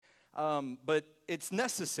But it's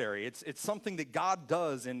necessary. It's something that God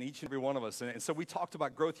does in each and every one of us. And so we talked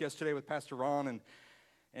about growth yesterday with Pastor Ron,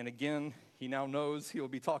 and again, he now knows he will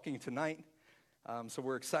be talking tonight. So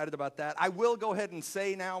we're excited about that. I will go ahead and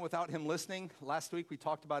say now, without him listening, last week we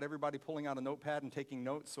talked about everybody pulling out a notepad and taking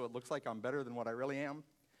notes, so it looks like I'm better than what I really am.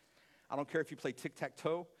 I don't care if you play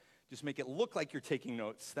tic-tac-toe. Just make it look like you're taking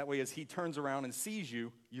notes. That way, as he turns around and sees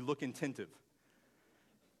you, you look attentive.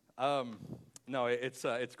 No,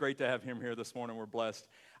 it's great to have him here this morning. We're blessed.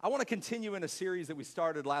 I want to continue in a series that we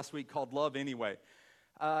started last week called Love Anyway.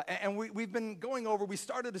 And we've been going over, we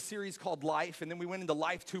started a series called Life, and then we went into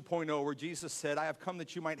Life 2.0, where Jesus said, I have come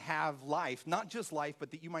that you might have life, not just life,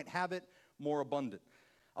 but that you might have it more abundant.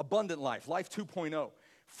 Abundant life, Life 2.0.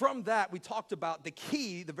 From that, we talked about the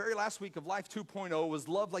key, the very last week of Life 2.0 was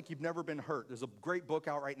love like you've never been hurt. There's a great book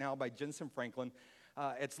out right now by Jensen Franklin.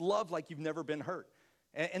 It's Love Like You've Never Been Hurt.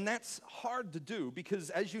 And that's hard to do because,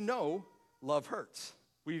 as you know, love hurts.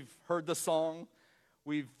 We've heard the song.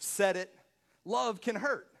 We've said it. Love can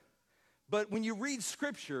hurt. But when you read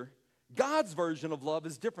Scripture, God's version of love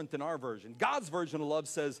is different than our version. God's version of love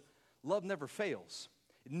says, love never fails.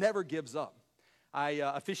 It never gives up. I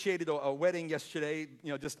officiated a wedding yesterday,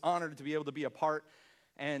 just honored to be able to be a part.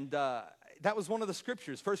 And that was one of the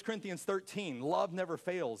scriptures, 1 Corinthians 13, love never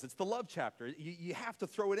fails. It's the love chapter. You have to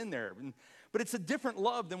throw it in there. But it's a different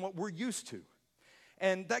love than what we're used to.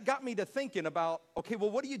 And that got me to thinking about, okay,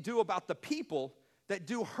 well, what do you do about the people that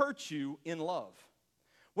do hurt you in love?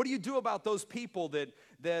 What do you do about those people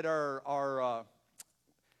that are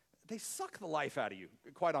they suck the life out of you,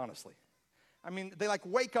 quite honestly? I mean, they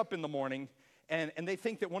wake up in the morning and they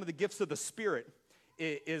think that one of the gifts of the Spirit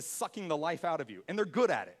is sucking the life out of you, and they're good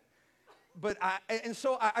at it.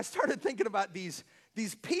 So I started thinking about these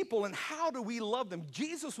people and how do we love them?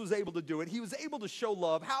 Jesus was able to do it. He was able to show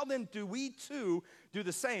love. How then do we too do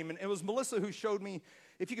the same? And it was Melissa who showed me.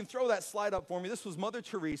 If you can throw that slide up for me, this was Mother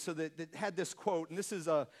Teresa that had this quote, and this is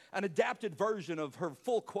an adapted version of her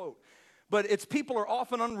full quote. But it's, people are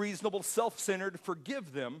often unreasonable, self-centered,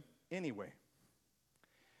 forgive them anyway.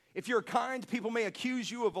 If you're kind, people may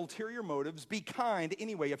accuse you of ulterior motives, be kind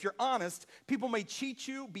anyway. If you're honest, people may cheat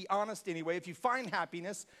you, be honest anyway. If you find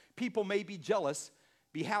happiness, people may be jealous,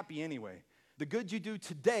 be happy anyway. The good you do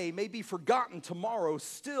today may be forgotten tomorrow,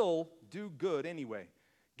 still do good anyway.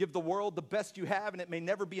 Give the world the best you have, and it may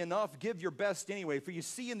never be enough. Give your best anyway. For you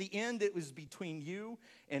see, in the end, it was between you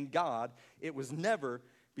and God. It was never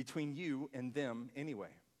between you and them anyway.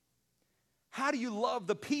 How do you love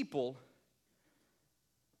the people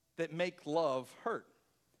that make love hurt?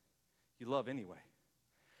 You love anyway.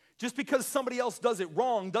 Just because somebody else does it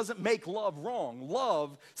wrong doesn't make love wrong.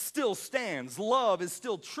 Love still stands. Love is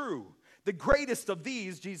still true. The greatest of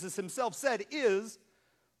these, Jesus himself said, is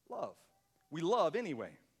love. We love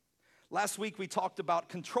anyway. Last week we talked about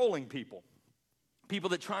controlling people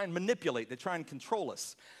that try and manipulate, that try and control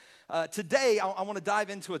us. Today I want to dive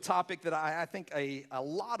into a topic that I think a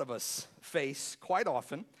lot of us face quite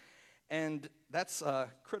often, and that's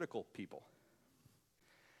critical people.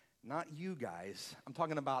 Not you guys. I'm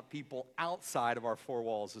talking about people outside of our four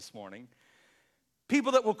walls this morning.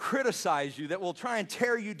 People that will criticize you, that will try and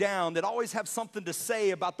tear you down, that always have something to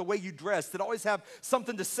say about the way you dress, that always have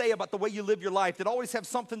something to say about the way you live your life, that always have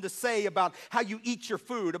something to say about how you eat your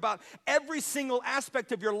food, about every single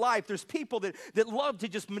aspect of your life. There's people that love to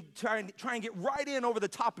just try and get right in over the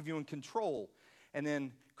top of you and control and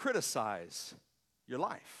then criticize your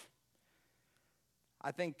life.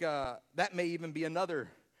 I think that may even be another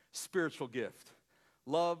spiritual gift.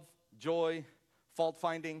 Love, joy,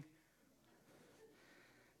 fault-finding.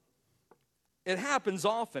 It happens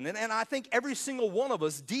often, and I think every single one of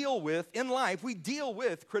us in life, we deal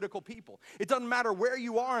with critical people. It doesn't matter where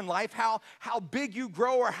you are in life, how big you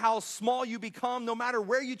grow or how small you become, no matter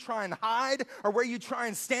where you try and hide or where you try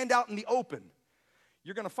and stand out in the open,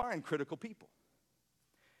 you're going to find critical people.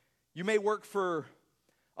 You may work for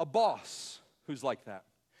a boss who's like that.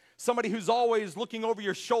 Somebody who's always looking over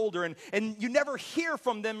your shoulder, and you never hear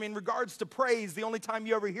from them in regards to praise. The only time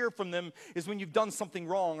you ever hear from them is when you've done something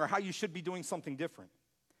wrong or how you should be doing something different.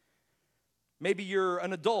 Maybe you're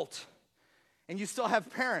an adult, and you still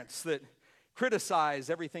have parents that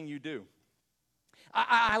criticize everything you do.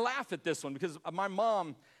 I laugh at this one because my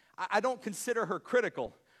mom, I don't consider her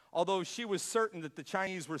critical, although she was certain that the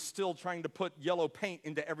Chinese were still trying to put yellow paint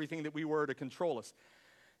into everything that we were to control us.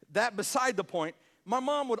 That beside the point, my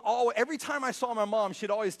mom would always, every time I saw my mom,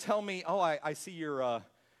 she'd always tell me, oh, I see you're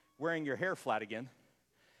wearing your hair flat again.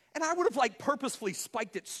 And I would have purposefully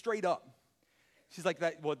spiked it straight up. She's like,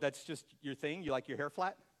 that's just your thing? You like your hair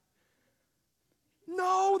flat?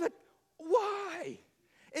 No, why?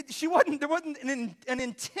 There wasn't an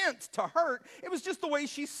intent to hurt. It was just the way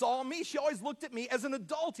she saw me. She always looked at me as an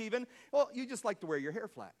adult even. Well, you just like to wear your hair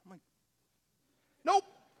flat. I'm like, nope.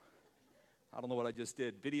 I don't know what I just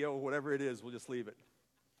did. Video, whatever it is, we'll just leave it.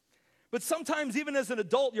 But sometimes even as an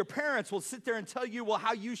adult, your parents will sit there and tell you, well,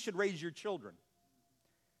 how you should raise your children.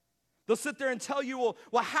 They'll sit there and tell you,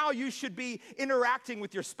 well, how you should be interacting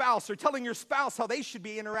with your spouse, or telling your spouse how they should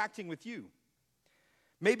be interacting with you.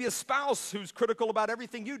 Maybe a spouse who's critical about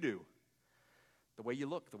everything you do. The way you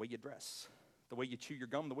look, the way you dress, the way you chew your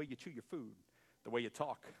gum, the way you chew your food, the way you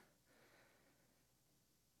talk.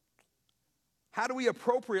 How do we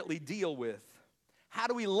appropriately deal with, how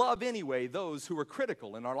do we love anyway those who are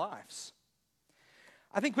critical in our lives?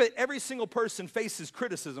 I think that every single person faces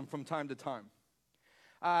criticism from time to time.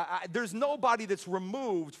 There's nobody that's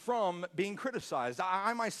removed from being criticized.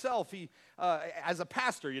 I myself, as a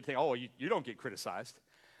pastor, you'd think, oh, you don't get criticized.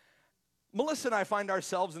 Melissa and I find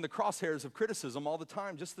ourselves in the crosshairs of criticism all the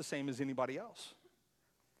time, just the same as anybody else.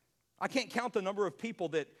 I can't count the number of people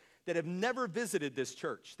that have never visited this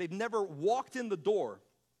church. They've never walked in the door,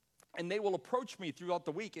 and they will approach me throughout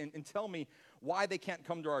the week and tell me why they can't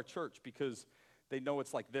come to our church because they know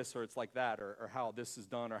it's like this or it's like that, or how this is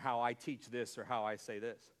done, or how I teach this, or how I say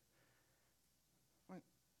this. What?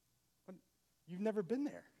 You've never been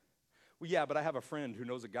there. Well, yeah, but I have a friend who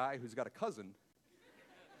knows a guy who's got a cousin.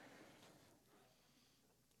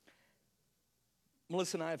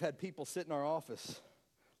 Melissa and I have had people sit in our office,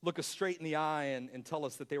 look us straight in the eye and tell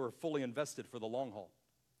us that they were fully invested for the long haul.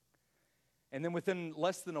 And then within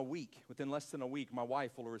less than a week, my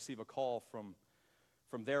wife will receive a call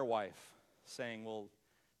from their wife saying, well,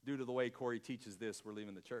 due to the way Corey teaches this, we're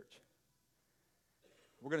leaving the church.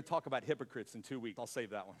 We're going to talk about hypocrites in 2 weeks. I'll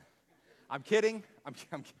save that one. I'm kidding.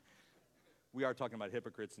 We are talking about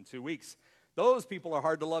hypocrites in 2 weeks. Those people are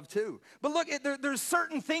hard to love too. But look, there's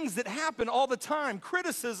certain things that happen all the time.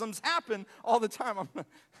 Criticisms happen all the time.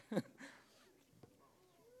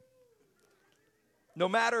 No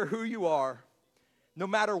matter who you are, no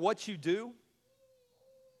matter what you do,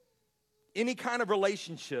 any kind of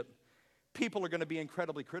relationship, people are going to be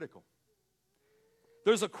incredibly critical.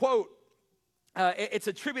 There's a quote, it's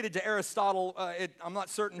attributed to Aristotle. I'm not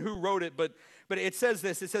certain who wrote it, but it says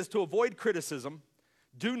this. It says, to avoid criticism,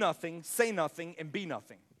 do nothing, say nothing, and be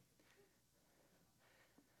nothing.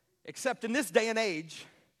 Except in this day and age,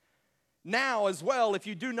 now as well, if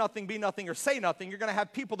you do nothing, be nothing, or say nothing, you're going to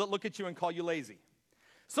have people that look at you and call you lazy.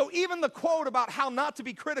 So even the quote about how not to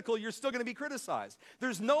be critical, you're still going to be criticized.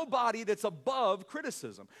 There's nobody that's above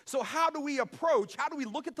criticism. So how do we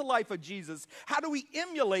look at the life of Jesus? How do we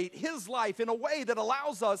emulate his life in a way that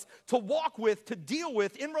allows us to walk with, to deal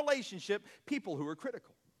with, in relationship, people who are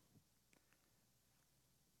critical?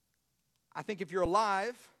 I think if you're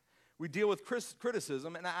alive, we deal with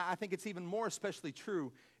criticism, and I think it's even more especially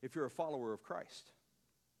true if you're a follower of Christ.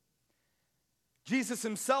 Jesus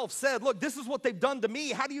himself said, look, this is what they've done to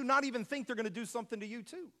me. How do you not even think they're going to do something to you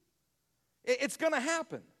too? It's going to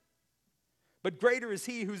happen. But greater is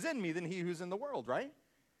he who's in me than he who's in the world, right?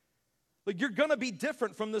 Like, you're going to be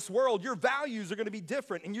different from this world. Your values are going to be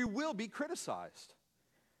different, and you will be criticized.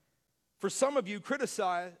 For some of you,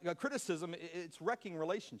 criticism, it's wrecking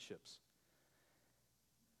relationships.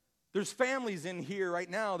 There's families in here right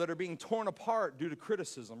now that are being torn apart due to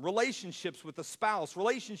criticism. Relationships with a spouse,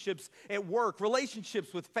 relationships at work,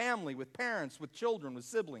 relationships with family, with parents, with children, with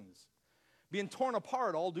siblings. Being torn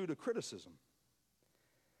apart all due to criticism.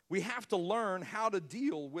 We have to learn how to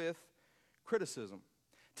deal with criticism.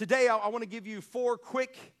 Today, I want to give you 4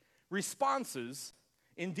 quick responses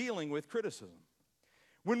in dealing with criticism.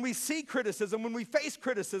 When we see criticism, when we face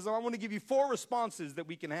criticism, I want to give you 4 responses that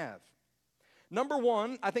we can have. Number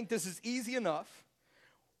 1, I think this is easy enough.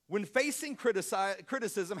 When facing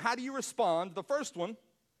criticism, how do you respond? The first one,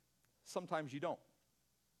 sometimes you don't.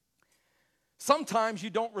 Sometimes you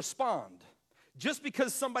don't respond. Just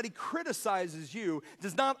because somebody criticizes you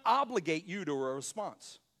does not obligate you to a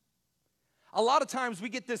response. A lot of times we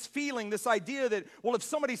get this feeling, this idea that, well, if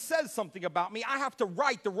somebody says something about me, I have to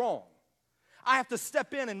right the wrong. I have to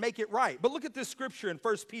step in and make it right. But look at this scripture in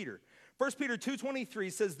 1 Peter. 1 Peter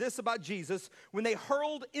 2:23 says this about Jesus: when they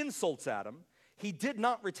hurled insults at him, he did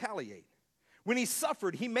not retaliate. When he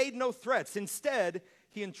suffered, he made no threats. Instead,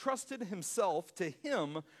 he entrusted himself to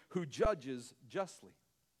him who judges justly.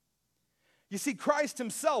 You see, Christ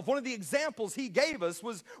himself, one of the examples he gave us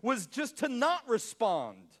was just to not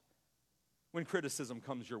respond when criticism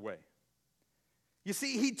comes your way. You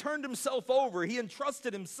see, he turned himself over. He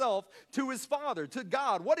entrusted himself to his Father, to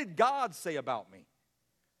God. What did God say about me?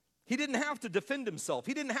 He didn't have to defend himself.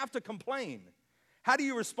 He didn't have to complain. How do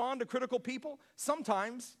you respond to critical people?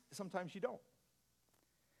 Sometimes you don't.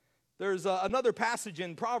 There's another passage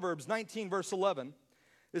in Proverbs 19, verse 11.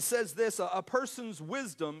 It says this, a person's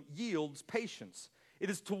wisdom yields patience. It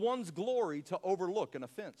is to one's glory to overlook an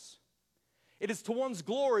offense. It is to one's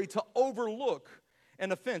glory to overlook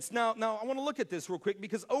an offense. Now I want to look at this real quick,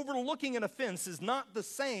 because overlooking an offense is not the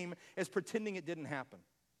same as pretending it didn't happen.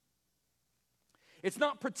 It's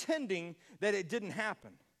not pretending that it didn't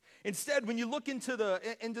happen. Instead, when you look into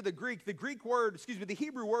the Greek, the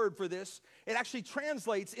Hebrew word for this, it actually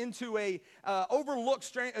translates into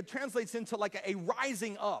translates into like a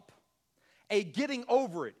rising up, a getting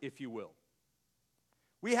over it, if you will.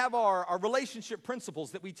 We have our relationship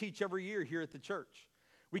principles that we teach every year here at the church.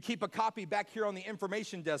 We keep a copy back here on the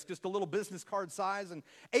information desk, just a little business card size, and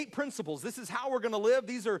 8 principles. This is how we're going to live.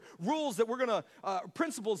 These are rules that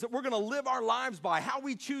principles that we're going to live our lives by, how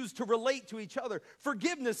we choose to relate to each other.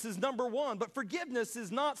 Forgiveness is number 1, but forgiveness is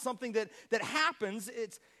not something that happens.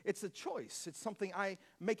 It's a choice. It's something I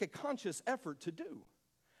make a conscious effort to do.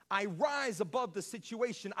 I rise above the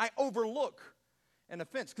situation. I overlook an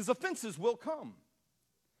offense, because offenses will come.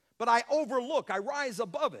 But I rise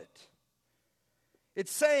above it.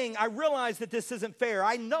 It's saying, I realize that this isn't fair.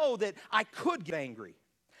 I know that I could get angry.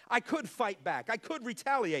 I could fight back. I could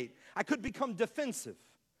retaliate. I could become defensive.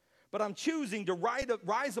 But I'm choosing to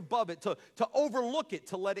rise above it, to overlook it,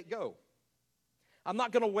 to let it go. I'm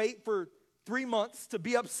not going to wait for 3 months to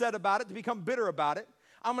be upset about it, to become bitter about it.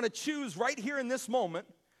 I'm going to choose right here in this moment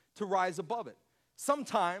to rise above it.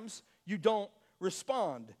 Sometimes you don't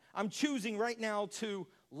respond. I'm choosing right now to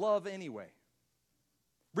love anyway.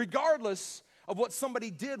 Regardless of what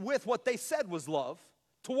somebody did with what they said was love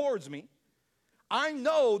towards me, I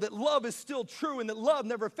know that love is still true and that love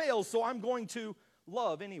never fails, so I'm going to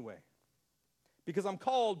love anyway. Because I'm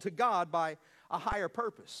called to God by a higher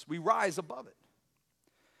purpose. We rise above it.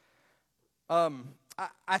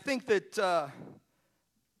 I think that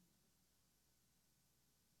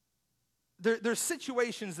there's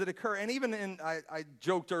situations that occur, and even I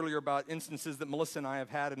joked earlier about instances that Melissa and I have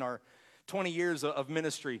had in our 20 years of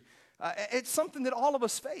ministry. It's something that all of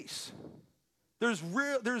us face. There's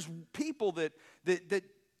people that,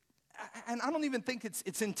 and I don't even think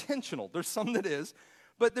it's intentional. There's some that is,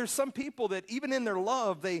 but there's some people that even in their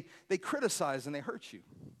love, they criticize and they hurt you.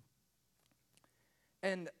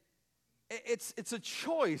 And it's a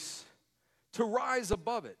choice to rise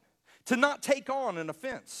above it, to not take on an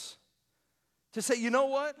offense, to say, you know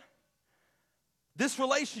what? This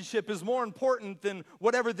relationship is more important than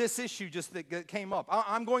whatever this issue just that came up.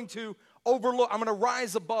 I'm going to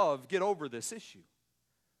rise above, get over this issue.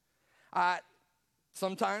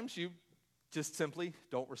 Sometimes you just simply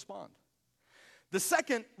don't respond. The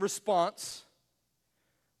second response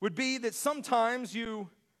would be that sometimes you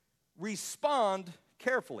respond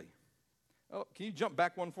carefully. Oh, can you jump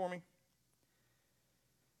back one for me?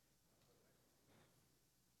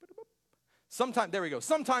 There we go.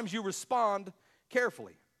 Sometimes you respond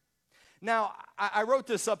carefully. Now, I wrote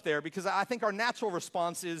this up there because I think our natural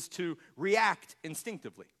response is to react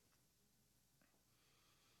instinctively.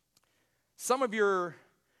 Some of your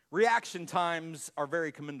reaction times are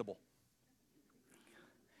very commendable.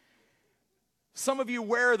 Some of you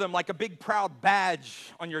wear them like a big proud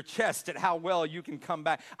badge on your chest at how well you can come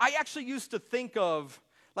back. I actually used to think of,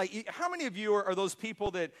 like, how many of you are those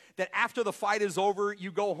people that after the fight is over,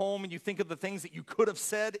 you go home and you think of the things that you could have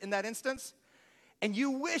said in that instance? And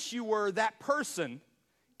you wish you were that person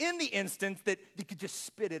in the instance that you could just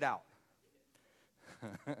spit it out.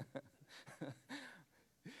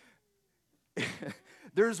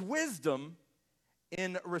 There's wisdom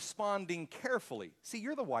in responding carefully. See,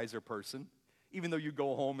 you're the wiser person, even though you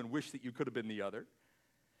go home and wish that you could have been the other.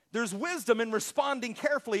 There's wisdom in responding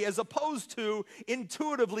carefully as opposed to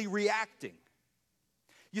intuitively reacting.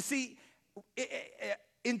 You see,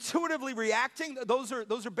 intuitively reacting, those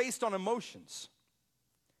are based on emotions.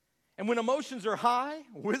 And when emotions are high,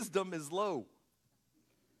 wisdom is low.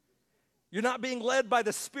 You're not being led by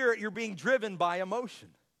the Spirit, you're being driven by emotion.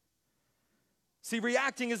 See,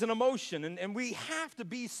 reacting is an emotion, and we have to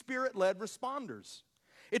be Spirit-led responders.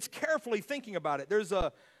 It's carefully thinking about it. There's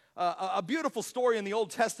a beautiful story in the Old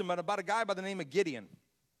Testament about a guy by the name of Gideon.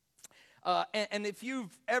 And if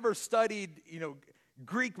you've ever studied,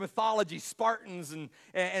 Greek mythology, Spartans,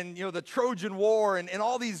 and the Trojan War, and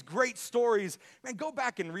all these great stories, man, go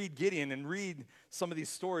back and read Gideon and read some of these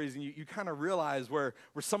stories, and you kind of realize where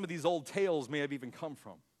some of these old tales may have even come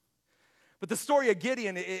from. But the story of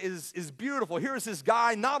Gideon is beautiful. Here's this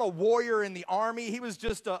guy, not a warrior in the army. He was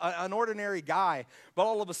just an ordinary guy. But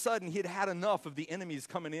all of a sudden, he had had enough of the enemies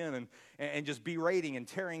coming in and just berating and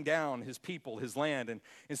tearing down his people, his land. And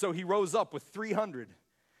so he rose up with 300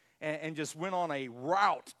 and just went on a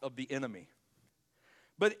rout of the enemy.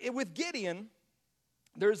 But with Gideon,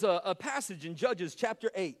 there's a passage in Judges chapter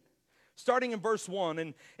 8. Starting in verse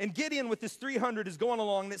 1, and Gideon with his 300 is going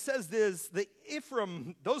along, and it says this, the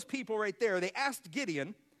Ephraim, those people right there, they asked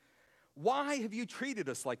Gideon, why have you treated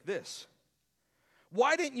us like this?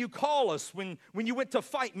 Why didn't you call us when you went to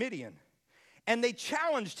fight Midian? And they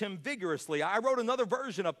challenged him vigorously. I wrote another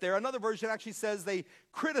version up there. Another version actually says they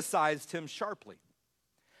criticized him sharply.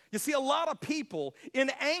 You see, a lot of people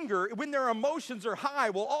in anger, when their emotions are high,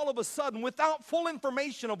 will all of a sudden, without full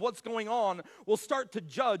information of what's going on, will start to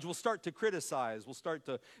judge, will start to criticize, will start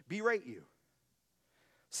to berate you.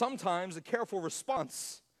 Sometimes a careful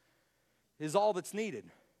response is all that's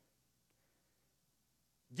needed.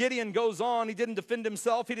 Gideon goes on. He didn't defend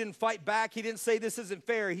himself. He didn't fight back. He didn't say this isn't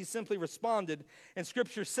fair. He simply responded. And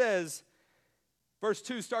Scripture says, verse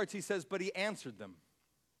 2 starts, he says, but he answered them.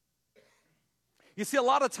 You see, a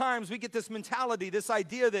lot of times we get this mentality, this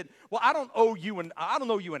idea that, well, I don't owe you an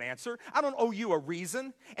answer. I don't owe you a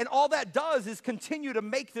reason. And all that does is continue to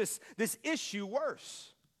make this issue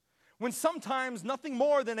worse. When sometimes nothing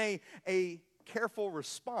more than a careful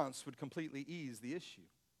response would completely ease the issue.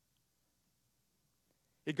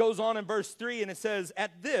 It goes on in verse 3 and it says,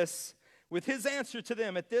 at this, with his answer to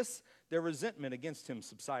them, at this, their resentment against him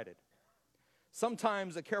subsided.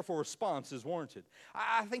 Sometimes a careful response is warranted.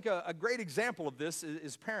 I think a great example of this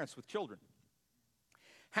is parents with children.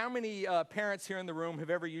 How many parents here in the room have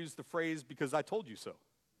ever used the phrase, because I told you so?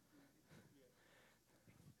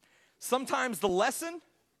 Sometimes the lesson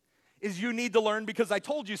is you need to learn because I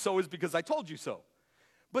told you so is because I told you so.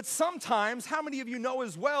 But sometimes, how many of you know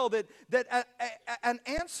as well that an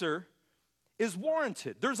answer is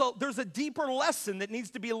warranted? There's a deeper lesson that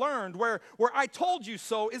needs to be learned where I told you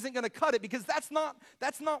so isn't going to cut it, because that's not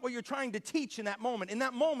what you're trying to teach in that moment. In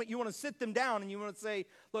that moment, you want to sit them down and you want to say,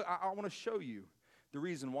 look, I want to show you the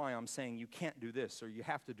reason why I'm saying you can't do this or you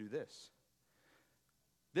have to do this.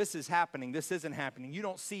 This is happening. This isn't happening. You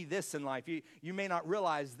don't see this in life. You may not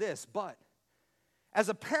realize this, but as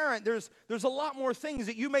a parent, there's a lot more things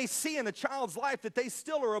that you may see in a child's life that they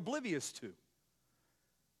still are oblivious to.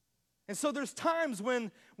 And so there's times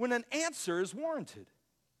when an answer is warranted.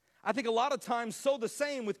 I think a lot of times so the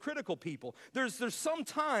same with critical people. There's some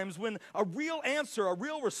times when a real answer, a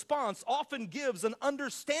real response often gives an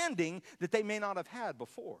understanding that they may not have had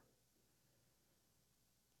before.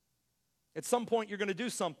 At some point you're going to do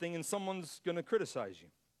something and someone's going to criticize you.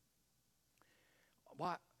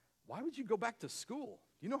 Why would you go back to school?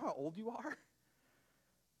 Do you know how old you are?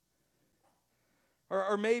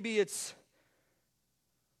 Or maybe it's,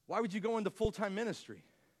 why would you go into full-time ministry?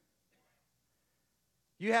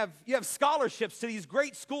 You have scholarships to these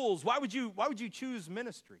great schools. Why would you choose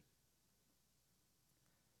ministry?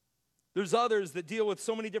 There's others that deal with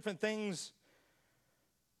so many different things.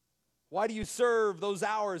 Why do you serve those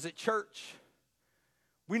hours at church?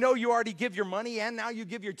 We know you already give your money and now you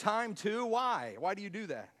give your time too. Why? Why do you do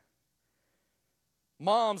that?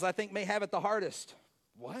 Moms, I think, may have it the hardest.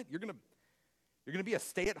 What? You're gonna be a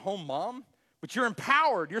stay-at-home mom? But you're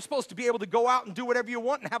empowered. You're supposed to be able to go out and do whatever you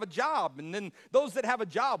want and have a job. And then those that have a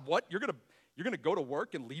job, what? You're gonna go to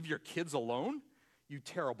work and leave your kids alone? You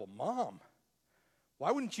terrible mom.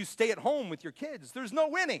 Why wouldn't you stay at home with your kids? There's no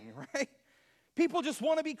winning, right? People just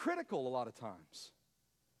want to be critical a lot of times.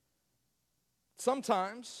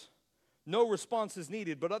 Sometimes no response is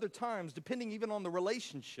needed, but other times, depending even on the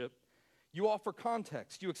relationship, you offer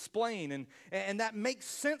context, you explain, and that makes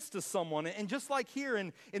sense to someone. And just like here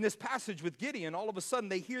in this passage with Gideon, all of a sudden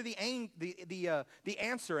they hear the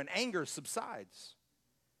answer and anger subsides.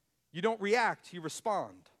 You don't react, you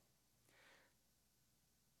respond.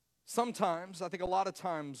 Sometimes, I think a lot of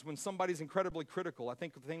times when somebody's incredibly critical, I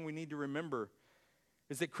think the thing we need to remember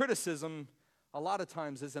is that criticism a lot of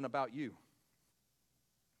times isn't about you.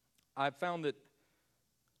 I've found that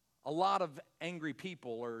a lot of angry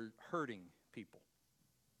people are hurting people.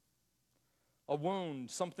 A wound,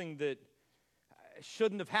 something that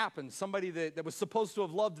shouldn't have happened, somebody that was supposed to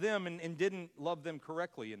have loved them and didn't love them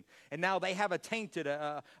correctly. And now they have a tainted,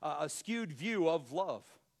 a skewed view of love.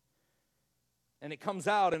 And it comes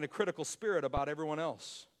out in a critical spirit about everyone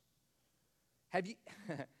else. Have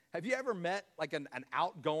you ever met like an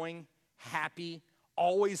outgoing, happy,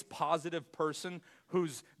 always positive person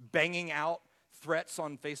who's banging out threats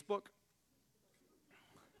on Facebook?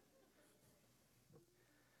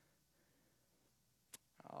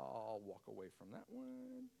 Oh, I'll walk away from that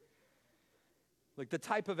one. Like the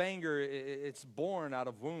type of anger, it's born out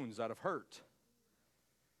of wounds, out of hurt.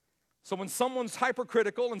 So when someone's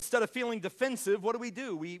hypercritical, instead of feeling defensive, what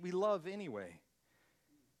do? We love anyway,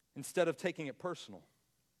 instead of taking it personal.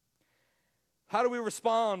 How do we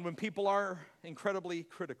respond when people are incredibly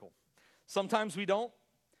critical? Sometimes we don't.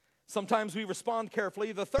 Sometimes we respond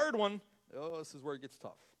carefully. The third one, this is where it gets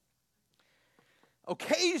tough.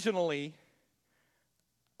 Occasionally,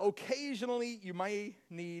 you may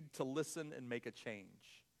need to listen and make a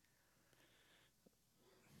change.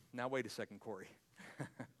 Now, wait a second, Corey.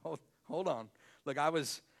 Hold on. Look, I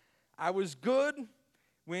was good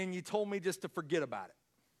when you told me just to forget about it.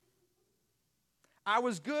 I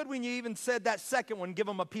was good when you even said that second one, give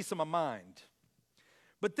them a piece of my mind.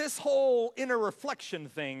 But this whole inner reflection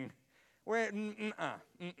thing, we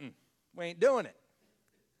ain't doing it.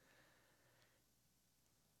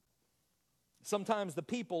 Sometimes the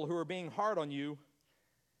people who are being hard on you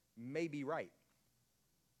may be right,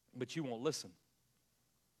 but you won't listen.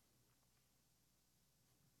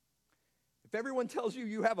 If everyone tells you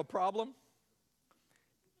you have a problem,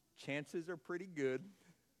 chances are pretty good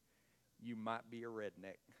you might be a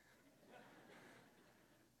redneck.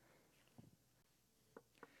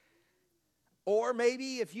 Or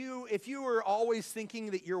maybe if you were always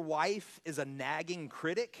thinking that your wife is a nagging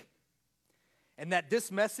critic and that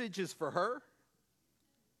this message is for her,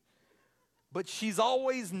 but she's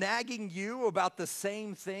always nagging you about the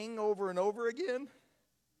same thing over and over again,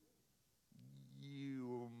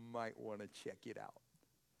 you might want to check it out.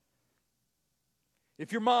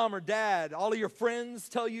 If your mom or dad, all of your friends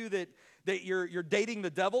tell you that you're dating the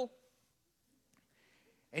devil,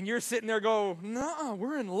 and you're sitting there going, no,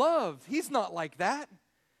 we're in love. He's not like that.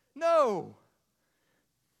 No.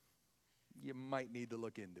 You might need to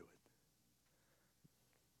look into it.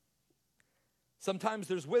 Sometimes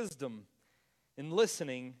there's wisdom in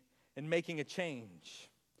listening and making a change.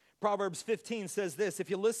 Proverbs 15 says this: if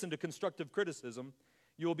you listen to constructive criticism,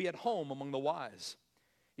 you will be at home among the wise.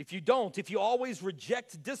 If you don't, if you always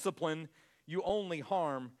reject discipline, you only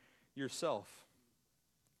harm yourself.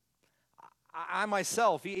 I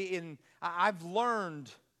myself, I've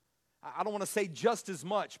learned, I don't want to say just as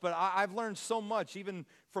much, but I've learned so much, even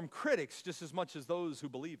from critics, just as much as those who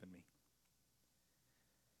believe in me.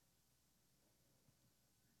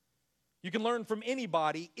 You can learn from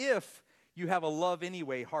anybody if you have a love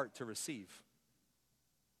anyway heart to receive.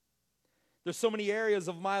 There's so many areas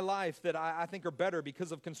of my life that I think are better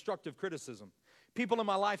because of constructive criticism. People in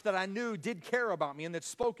my life that I knew did care about me and that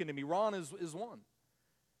spoken to me. Ron is one.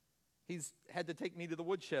 He's had to take me to the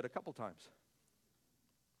woodshed a couple times.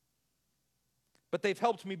 But they've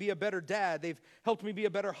helped me be a better dad. They've helped me be a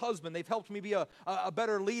better husband. They've helped me be a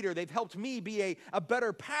better leader. They've helped me be a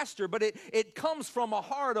better pastor. But it comes from a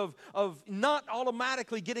heart of not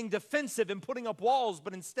automatically getting defensive and putting up walls,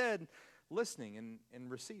 but instead listening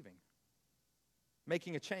and receiving,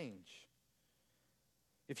 making a change.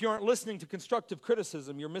 If you aren't listening to constructive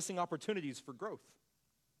criticism, you're missing opportunities for growth.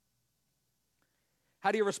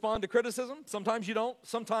 How do you respond to criticism? Sometimes you don't.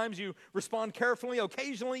 Sometimes you respond carefully.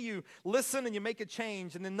 Occasionally you listen and you make a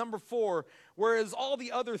change. And then number 4, whereas all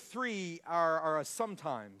the other 3 are a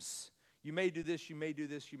sometimes. You may do this, you may do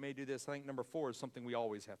this, you may do this. I think number 4 is something we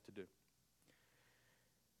always have to do.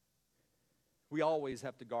 We always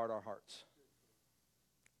have to guard our hearts.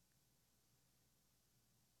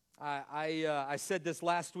 I said this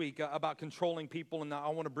last week about controlling people, and I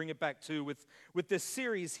want to bring it back to with this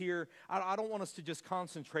series here. I don't want us to just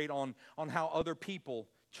concentrate on how other people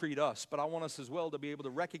treat us, but I want us as well to be able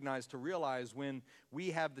to recognize, to realize when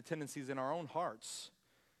we have the tendencies in our own hearts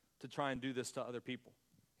to try and do this to other people.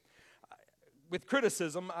 With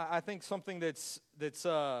criticism, I think something that's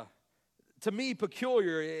to me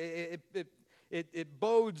peculiar. It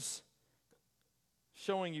bodes.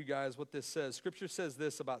 Showing you guys what this says. Scripture says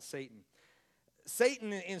this about Satan.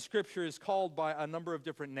 Satan in Scripture is called by a number of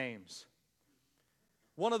different names.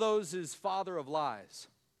 One of those is father of lies.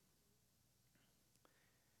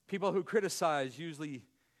 People who criticize usually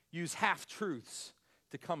use half-truths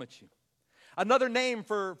to come at you. Another name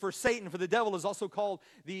for Satan, for the devil, is also called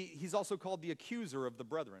he's also called the accuser of the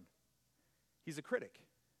brethren. He's a critic.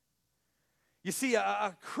 You see,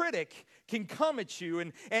 a critic can come at you,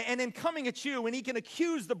 and in coming at you, when he can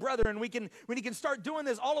accuse the brethren, when he can start doing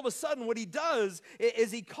this, all of a sudden what he does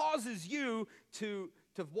is he causes you to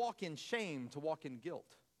walk in shame, to walk in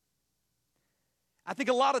guilt. I think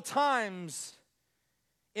a lot of times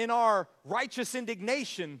in our righteous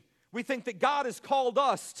indignation, We think that God has called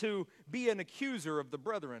us to be an accuser of the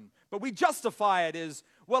brethren. But we justify it as,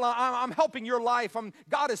 well, I'm helping your life.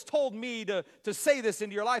 God has told me to say this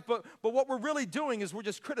into your life. But what we're really doing is we're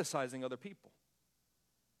just criticizing other people.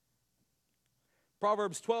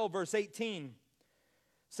 Proverbs 12, verse 18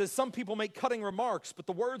 says, some people make cutting remarks, but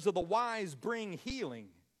the words of the wise bring healing.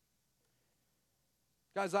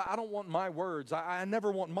 Guys, I don't want my words. I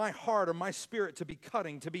never want my heart or my spirit to be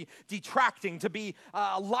cutting, to be detracting, to be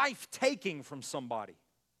life-taking from somebody.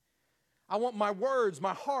 I want my words,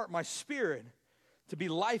 my heart, my spirit to be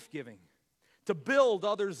life-giving, to build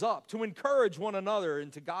others up, to encourage one another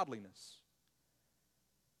into godliness.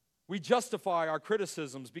 We justify our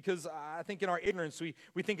criticisms because I think in our ignorance we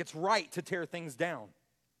think it's right to tear things down.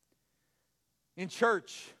 In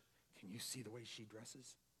church, can you see the way she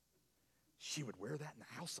dresses? She would wear that in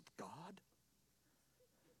the house of God?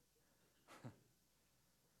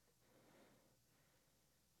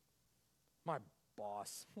 My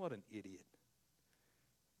boss, what an idiot.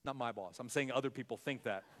 Not my boss. I'm saying other people think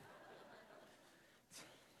that.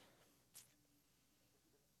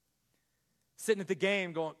 Sitting at the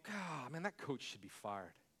game going, God, man, that coach should be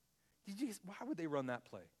fired. Why would they run that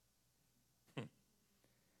play?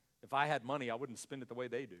 If I had money, I wouldn't spend it the way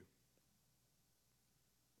they do.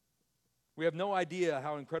 We have no idea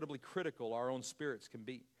how incredibly critical our own spirits can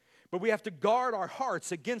be. But we have to guard our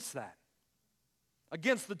hearts against that,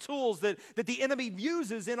 against the tools that the enemy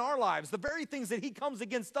uses in our lives, the very things that he comes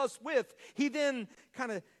against us with. He then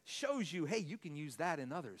kind of shows you, hey, you can use that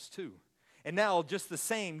in others too. And now, just the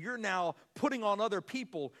same, you're now putting on other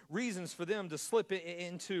people reasons for them to slip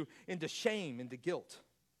into shame, into guilt.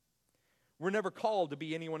 We're never called to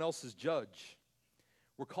be anyone else's judge.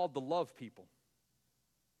 We're called to love people.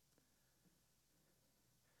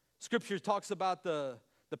 Scripture talks about the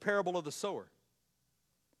parable of the sower.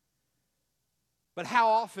 But how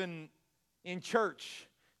often in church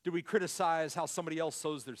do we criticize how somebody else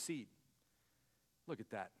sows their seed? Look at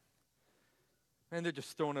that. Man, they're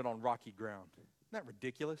just throwing it on rocky ground. Isn't that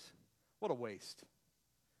ridiculous? What a waste.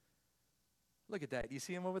 Look at that. Do you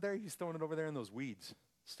see him over there? He's throwing it over there in those weeds.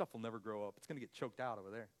 Stuff will never grow up. It's going to get choked out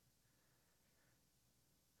over there.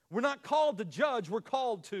 We're not called to judge. We're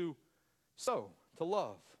called to sow, to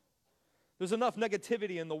love. There's enough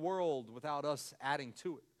negativity in the world without us adding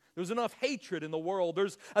to it. There's enough hatred in the world.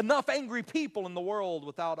 There's enough angry people in the world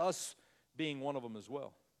without us being one of them as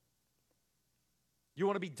well. You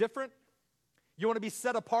want to be different? You want to be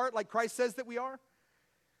set apart like Christ says that we are?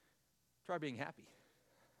 Try being happy.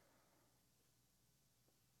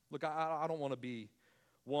 Look, I don't want to be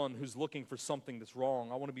one who's looking for something that's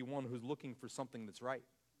wrong. I want to be one who's looking for something that's right.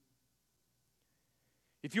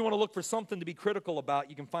 If you want to look for something to be critical about,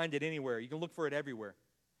 you can find it anywhere. You can look for it everywhere.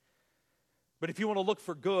 But if you want to look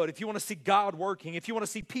for good, if you want to see God working, if you want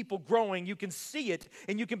to see people growing, you can see it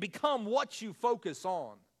and you can become what you focus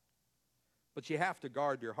on. But you have to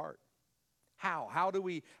guard your heart. How? How do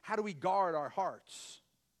we guard our hearts?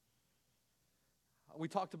 We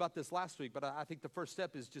talked about this last week, but I think the first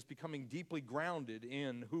step is just becoming deeply grounded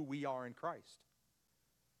in who we are in Christ.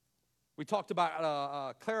 We talked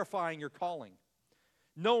about clarifying your calling,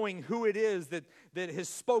 knowing who it is that has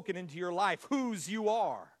spoken into your life, whose you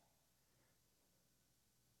are.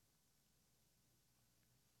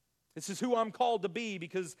 This is who I'm called to be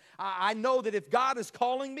because I know that if God is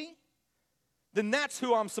calling me, then that's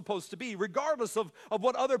who I'm supposed to be, regardless of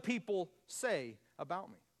what other people say about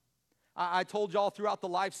me. I told y'all throughout the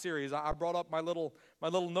Life series, I brought up my little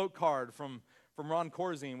note card from Ron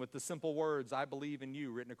Corzine with the simple words, "I believe in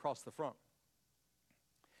you," written across the front.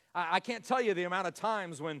 I can't tell you the amount of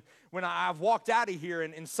times when I've walked out of here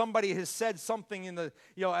and somebody has said something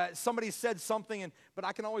somebody said something, but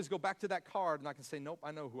I can always go back to that card and I can say, nope,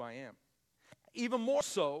 I know who I am. Even more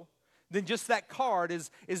so than just that card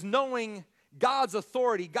is knowing God's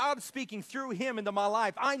authority, God speaking through him into my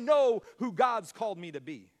life. I know who God's called me to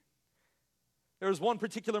be. There was one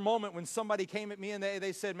particular moment when somebody came at me and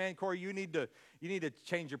they said, "Man, Corey, you need to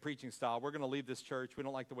change your preaching style. We're going to leave this church. We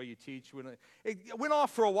don't like the way you teach." It went off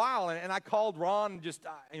for a while, and I called Ron.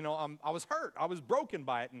 I was hurt. I was broken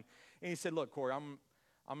by it, and he said, "Look, Corey, I'm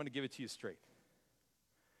going to give it to you straight.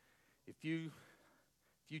 If you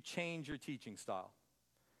change your teaching style,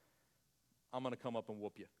 I'm going to come up and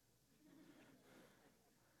whoop you."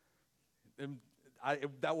 And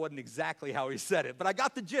that wasn't exactly how he said it, but I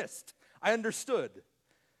got the gist. I understood.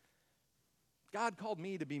 God called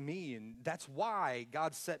me to be me, and that's why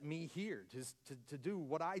God set me here, to do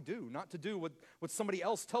what I do, not to do what somebody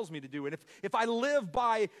else tells me to do. And if I live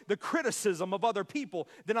by the criticism of other people,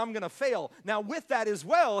 then I'm going to fail. Now, with that as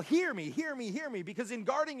well, hear me, because in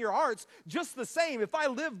guarding your hearts, just the same, if I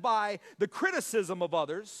live by the criticism of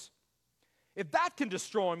others, if that can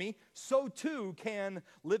destroy me, so too can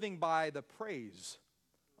living by the praise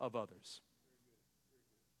of others.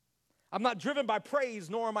 I'm not driven by praise,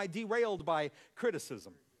 nor am I derailed by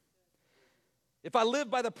criticism. If I live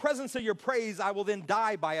by the presence of your praise, I will then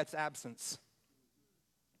die by its absence.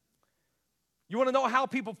 You want to know how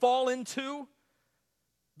people fall into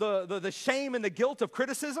the shame and the guilt of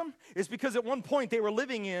criticism? It's because at one point they were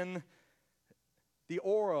living in the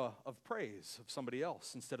aura of praise of somebody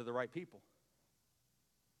else instead of the right people.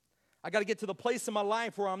 I got to get to the place in my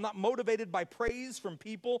life where I'm not motivated by praise from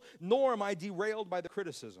people, nor am I derailed by the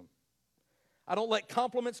criticism. I don't let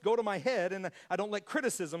compliments go to my head, and I don't let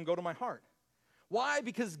criticism go to my heart. Why?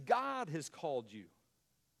 Because God has called you.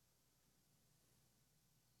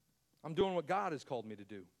 I'm doing what God has called me to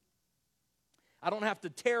do. I don't have to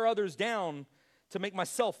tear others down to make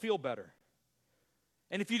myself feel better.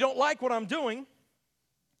 And if you don't like what I'm doing,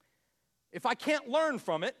 if I can't learn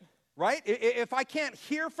from it, right? If I can't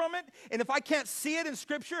hear from it, and if I can't see it in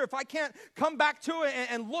Scripture, if I can't come back to it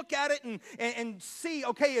and look at it and see,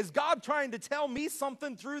 okay, is God trying to tell me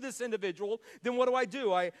something through this individual, then what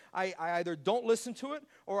do? I either don't listen to it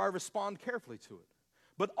or I respond carefully to it.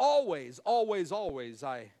 But always, always, always,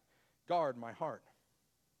 I guard my heart.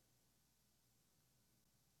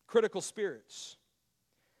 Critical spirits.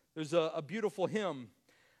 There's a beautiful hymn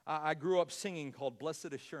I grew up singing called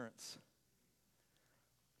Blessed Assurance.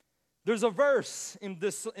 There's a verse in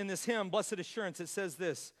this hymn, Blessed Assurance, it says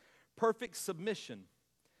this: perfect submission,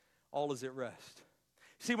 all is at rest.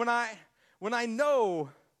 See, when I know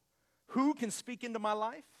who can speak into my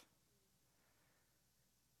life,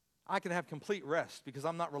 I can have complete rest because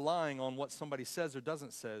I'm not relying on what somebody says or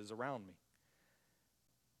doesn't says around me.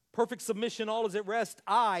 Perfect submission, all is at rest.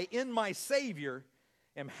 I, in my Savior,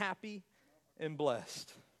 am happy and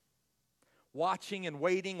blessed. Watching and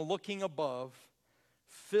waiting, looking above,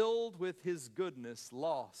 filled with His goodness,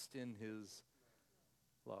 lost in His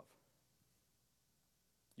love.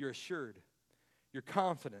 You're assured. You're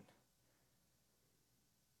confident.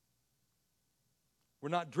 We're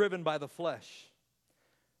not driven by the flesh,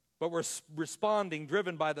 but we're responding,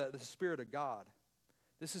 driven by the Spirit of God.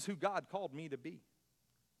 This is who God called me to be.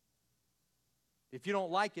 If you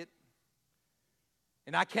don't like it,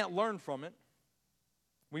 and I can't learn from it,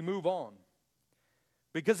 we move on.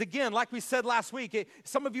 Because again, like we said last week,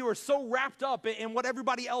 some of you are so wrapped up in what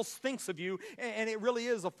everybody else thinks of you, and it really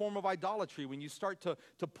is a form of idolatry when you start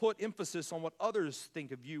to put emphasis on what others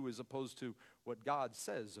think of you as opposed to what God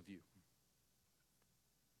says of you.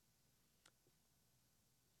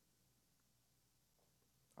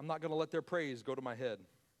 I'm not going to let their praise go to my head,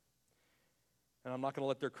 and I'm not going to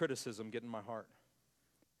let their criticism get in my heart.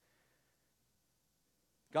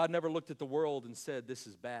 God never looked at the world and said, this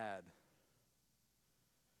is bad.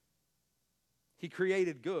 He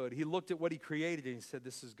created good. He looked at what He created and He said,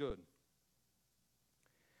 this is good.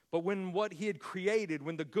 But when what He had created,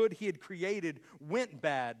 when the good He had created went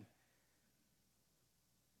bad,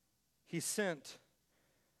 He sent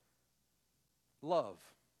love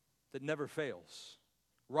that never fails,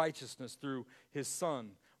 righteousness through His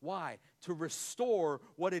Son. Why? To restore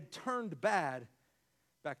what had turned bad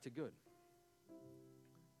back to good.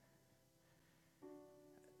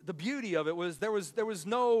 The beauty of it was there was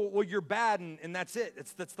no, well, you're bad and that's it.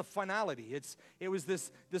 That's the finality. It was this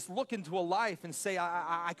look into a life and say,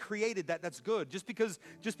 I created that. That's good. Just because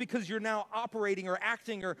you're now operating or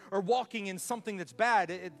acting or walking in something that's bad,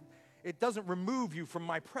 it doesn't remove you from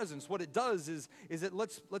my presence. What it does is it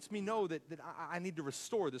lets me know that I need to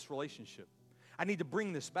restore this relationship. I need to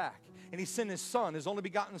bring this back. And He sent His Son, His only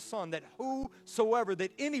begotten Son, that whosoever,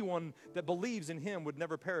 that anyone that believes in Him would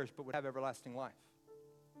never perish but would have everlasting life.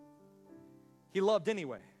 He loved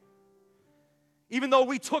anyway. Even though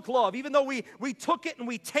we took love, even though we took it and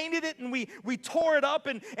we tainted it and we tore it up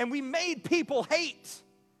and we made people hate.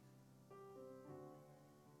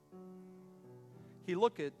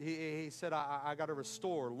 He said, I got to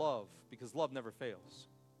restore love because love never fails.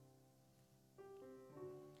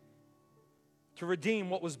 To redeem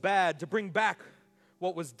what was bad, to bring back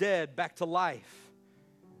what was dead back to life.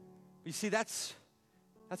 You see, that's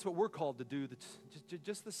what we're called to do, that's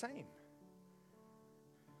just the same.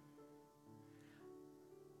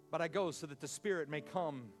 But I go so that the Spirit may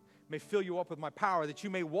come, may fill you up with my power, that you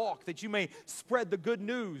may walk, that you may spread the good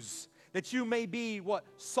news, that you may be what?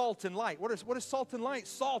 Salt and light. What is salt and light?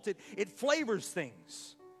 Salt, it flavors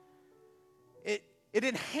things. It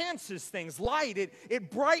enhances things. Light,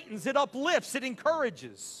 it brightens, it uplifts, it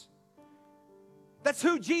encourages. That's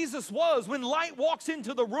who Jesus was. When light walks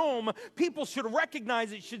into the room, people should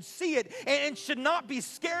recognize it, should see it, and should not be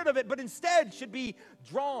scared of it, but instead should be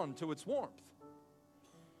drawn to its warmth.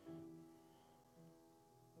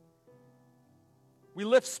 We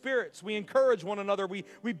lift spirits. We encourage one another. We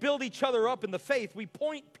build each other up in the faith. We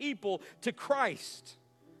point people to Christ.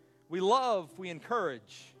 We love. We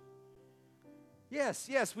encourage.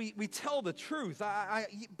 Yes, we tell the truth,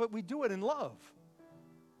 but we do it in love.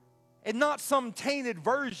 And not some tainted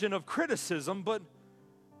version of criticism, but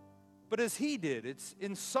as he did. It's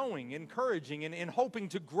in sowing, encouraging, and in hoping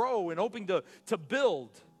to grow and hoping to build.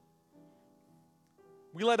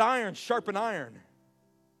 We let iron sharpen iron.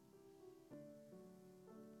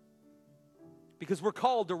 Because we're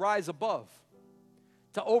called to rise above,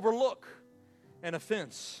 to overlook an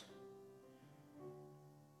offense.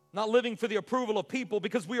 Not living for the approval of people,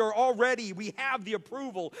 because we have the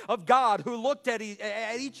approval of God, who looked at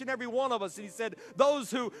each and every one of us and he said, those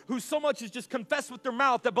who so much as just confess with their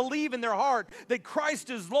mouth, that believe in their heart that Christ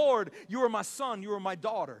is Lord, you are my son, you are my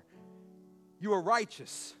daughter, you are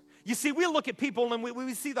righteous. You see, we look at people and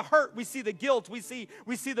we see the hurt, we see the guilt, we see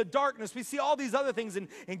the darkness, we see all these other things,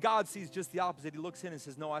 and God sees just the opposite. He looks in and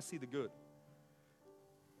says, no, I see the good.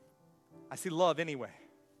 I see love anyway.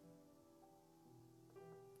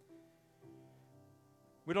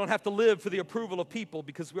 We don't have to live for the approval of people,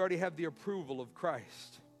 because we already have the approval of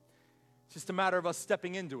Christ. It's just a matter of us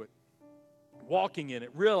stepping into it, walking in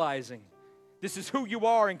it, realizing this is who you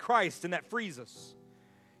are in Christ, and that frees us.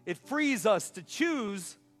 It frees us to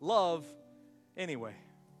choose love anyway,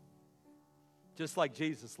 just like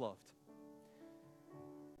Jesus loved.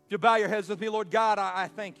 If you bow your heads with me, Lord God, I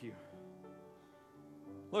thank you.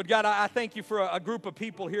 Lord God, I thank you for a group of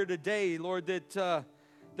people here today, Lord, that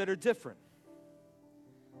are different.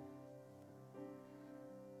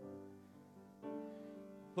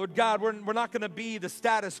 Lord God, we're not going to be the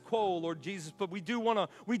status quo, Lord Jesus, but we do want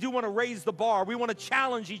to raise the bar. We want to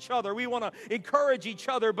challenge each other. We want to encourage each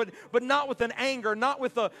other, but not with an anger, not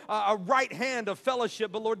with a right hand of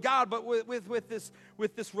fellowship, but Lord God, but with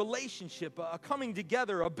this relationship, a coming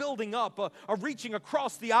together, a building up, a reaching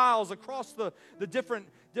across the aisles, across the different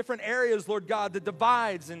areas, Lord God, the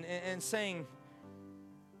divides, and saying,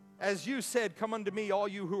 as you said, come unto me, all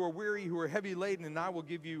you who are weary, who are heavy laden, and I will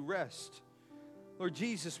give you rest. Lord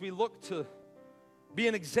Jesus, we look to be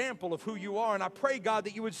an example of who you are. And I pray, God,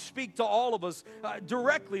 that you would speak to all of us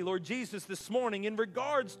directly, Lord Jesus, this morning in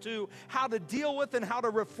regards to how to deal with and how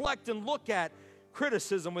to reflect and look at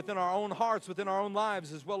criticism within our own hearts, within our own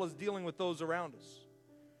lives, as well as dealing with those around us.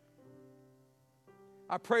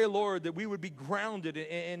 I pray, Lord, that we would be grounded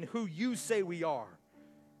in who you say we are.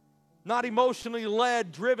 Not emotionally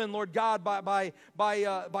led, driven, Lord God, by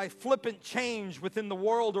flippant change within the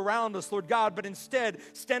world around us, Lord God, but instead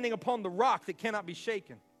standing upon the rock that cannot be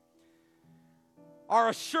shaken. Our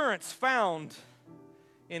assurance found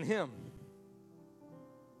in Him.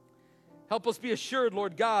 Help us be assured,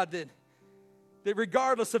 Lord God, that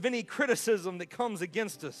regardless of any criticism that comes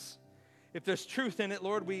against us, if there's truth in it,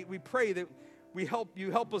 Lord, we pray that you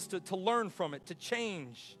help us to learn from it, to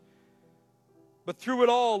change. But through it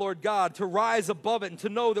all, Lord God, to rise above it and to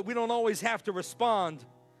know that we don't always have to respond.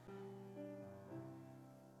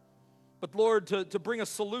 But Lord, to bring a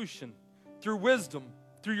solution through wisdom,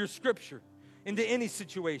 through your scripture, into any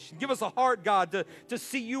situation. Give us a heart, God, to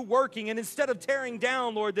see you working. And instead of tearing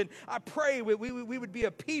down, Lord, then I pray we would be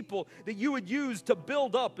a people that you would use to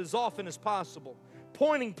build up as often as possible.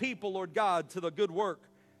 Pointing people, Lord God, to the good work.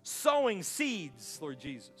 Sowing seeds, Lord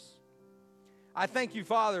Jesus. I thank you,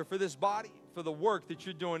 Father, for this body, for the work that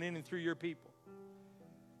you're doing in and through your people.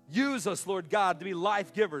 Use us, Lord God, to be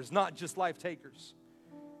life givers, not just life takers.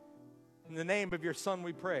 In the name of your Son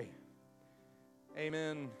we pray.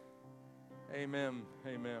 Amen, amen,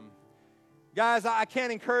 amen. Guys, I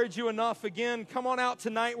can't encourage you enough. Again, come on out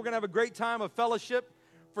tonight. We're going to have a great time of fellowship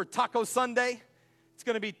for Taco Sunday. It's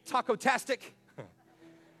going to be taco-tastic.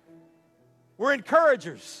 We're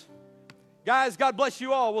encouragers. Guys, God bless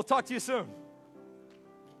you all. We'll talk to you soon.